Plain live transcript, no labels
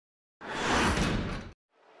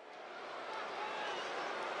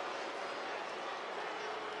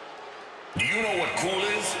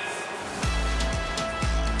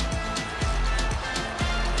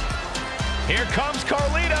Here comes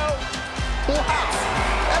Carlito. Wow,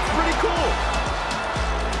 that's pretty cool.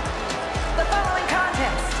 The following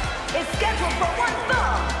contest is scheduled for one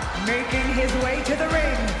fall. Making his way to the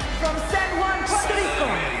ring from San Juan, Puerto Rico,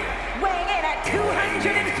 weighing in at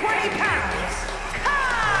 220 pounds,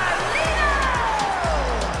 Carlito!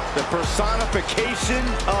 The personification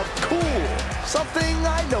of cool. Something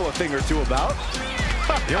I know a thing or two about.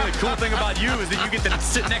 The only cool thing about you is that you get to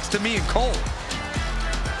sit next to me and Cole.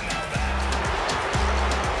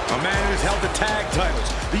 A man who's held the tag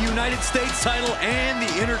titles, the United States title, and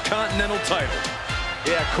the Intercontinental title.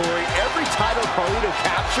 Yeah, Corey, every title Carlito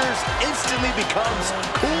captures instantly becomes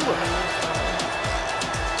cooler.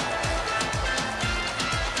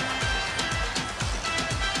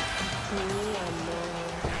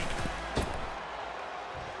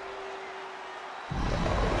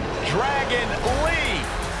 Dragon Lee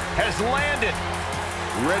has landed.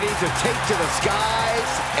 Ready to take to the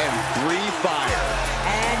skies and breathe fire.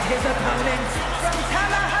 And his opponent from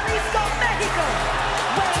Tala, Jalisco, Mexico,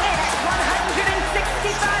 weighing in at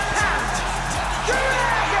 165 pounds,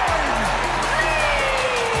 Dragon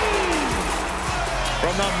Lee!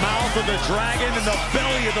 From the mouth of the dragon and the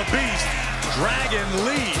belly of the beast, Dragon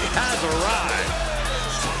Lee has arrived.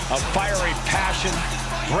 A fiery passion,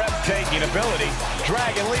 breathtaking ability.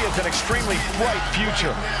 Dragon Lee has an extremely bright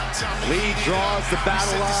future. Lee draws the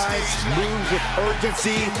battle lines, moves with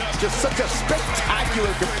urgency. Just such a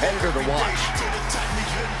spectacular competitor to watch.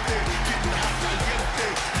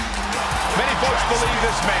 Many folks believe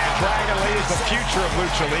this man, Dragon Lee, is the future of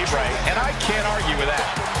Lucha Libre, and I can't argue with that.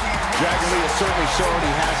 Dragon Lee has certainly shown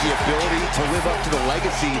he has the ability to live up to the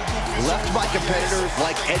legacy left by competitors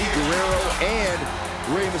like Eddie Guerrero and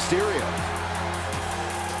Rey Mysterio.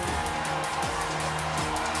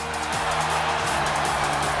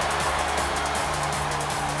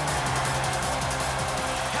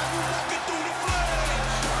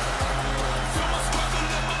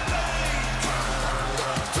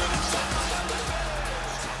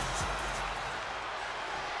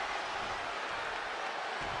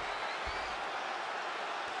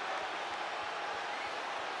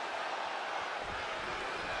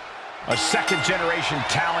 A second-generation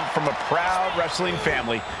talent from a proud wrestling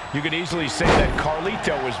family. You could easily say that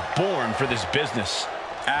Carlito was born for this business.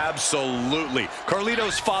 Absolutely.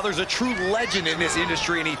 Carlito's father's a true legend in this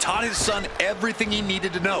industry, and he taught his son everything he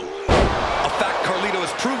needed to know. A fact Carlito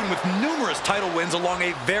has proven with numerous title wins along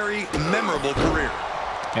a very memorable career.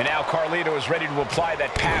 And now Carlito is ready to apply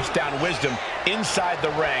that passed-down wisdom inside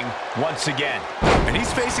the ring once again. And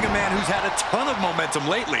he's facing a man who's had a ton of momentum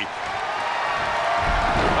lately.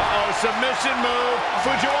 Uh-oh, submission move.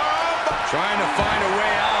 Fujiwara Trying to find a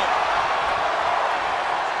way out.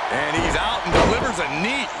 And he's out and delivers a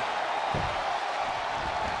knee.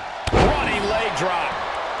 running leg drop.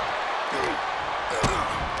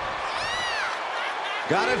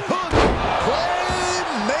 Got it hooked.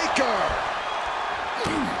 Playmaker.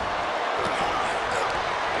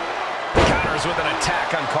 Counters with an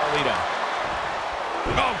attack on Carlito.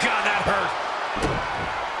 Oh, God, that hurt.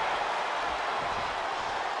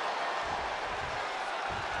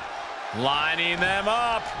 Lining them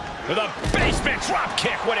up with a basement drop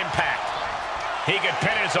kick. What impact. He could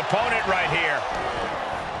pin his opponent right here.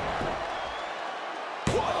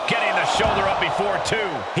 Getting the shoulder up before two.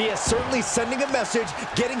 He is certainly sending a message,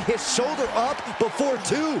 getting his shoulder up before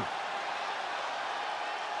two.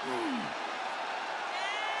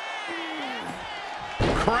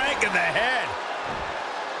 Crank in the head.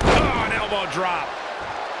 Oh, an elbow drop.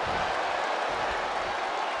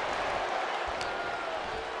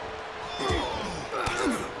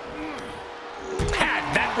 Had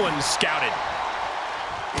that one scouted.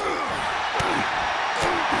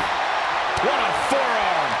 What a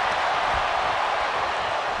forearm.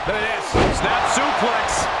 Look at this. Snap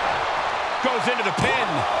suplex. Goes into the pin.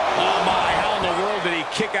 Oh, my. How in the world did he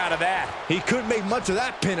kick out of that? He couldn't make much of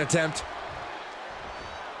that pin attempt.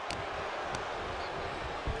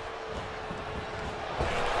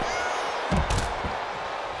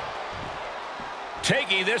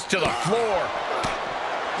 Taking this to the floor.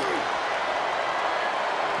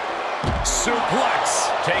 Suplex.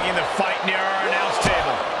 Taking the fight near our announce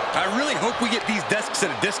table. I really hope we get these desks at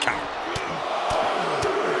a discount.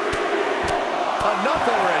 Enough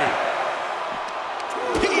already.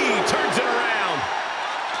 He turns it around.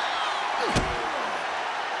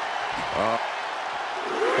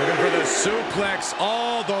 Looking for the suplex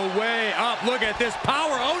all the way up. Look at this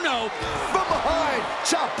power. Oh, no. From behind.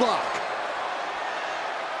 Chop block.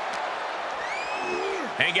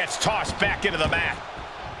 And gets tossed back into the mat.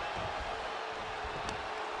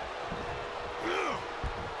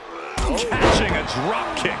 Catching a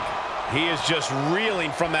drop kick. He is just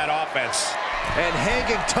reeling from that offense. And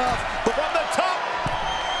hanging tough. But from the top.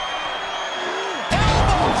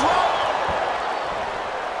 Elbow drop.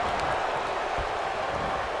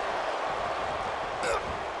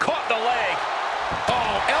 Caught the leg.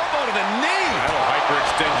 Oh, elbow to the knee. That'll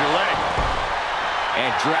hyperextend your leg.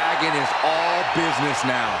 And Dragon is all business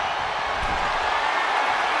now.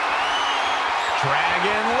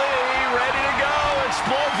 Dragon Lee ready to go.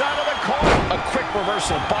 Explodes out of the corner. A quick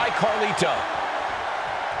reversal by Carlito.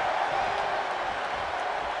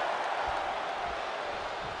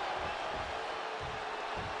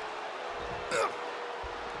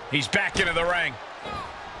 He's back into the ring.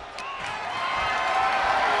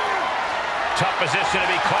 Tough position to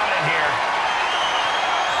be caught in here.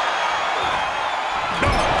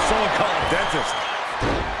 Someone call a dentist.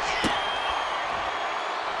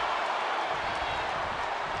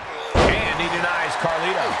 And he denies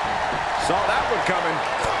Carlito. Saw that one coming.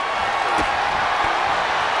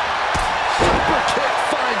 Super kick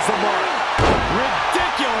finds the mark.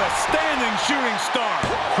 Ridiculous standing shooting star.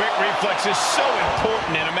 Quick reflex is so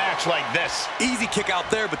important in a match like this. Easy kick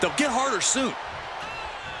out there, but they'll get harder soon.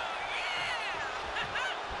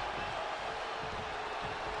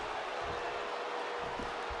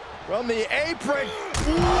 From the apron.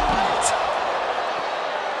 What?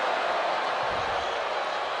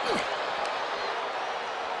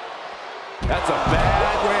 That's a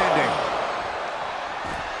bad landing.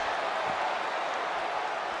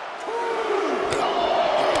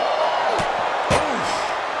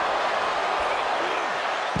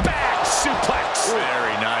 Back suplex.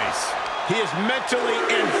 Very nice. He is mentally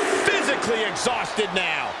and physically exhausted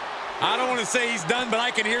now. I don't want to say he's done, but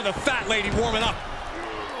I can hear the fat lady warming up.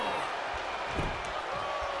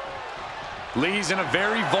 Lee's in a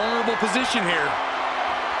very vulnerable position here.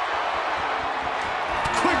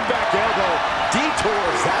 Quick back elbow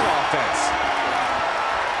detours that offense.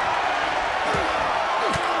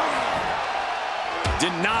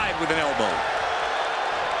 Denied with an elbow.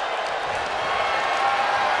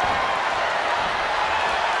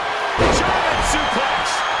 German suplex.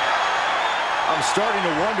 I'm starting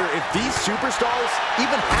to wonder if these superstars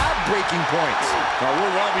even have breaking points. Well,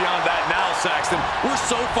 we're well beyond that now, Saxton. We're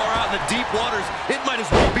so far out in the deep waters, it might as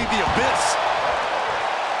well be the abyss.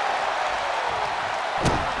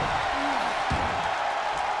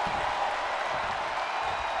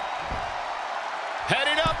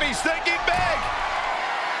 Heading up, he's thinking big.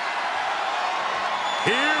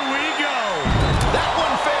 Here we go. That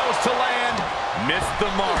one fails to land. Missed the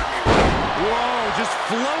mark. Whoa, just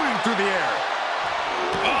floating through the air.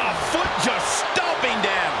 Oh, foot just stomping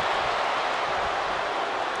down.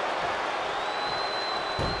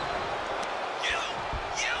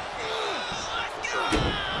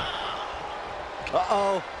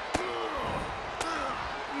 Uh-oh.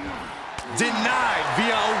 Denied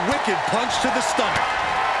via a wicked punch to the stomach.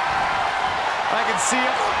 I can see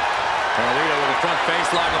it. Carlito with a front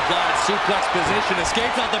face lock applied. Suplex position.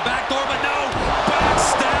 Escapes out the back door, but no.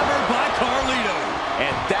 Backstabber by Carlito.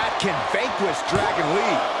 And that can vanquish Dragon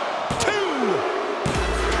Lee. 2.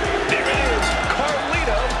 There it is.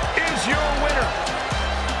 Carlito is your winner.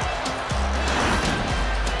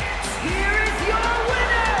 Here is your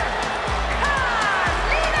winner,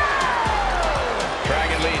 Carlito!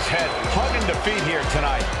 Dragon Lee's head hugging defeat here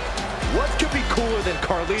tonight. What could be cooler than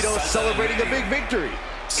Carlito celebrating a big victory?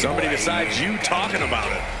 Somebody besides you talking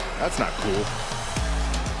about it. That's not cool.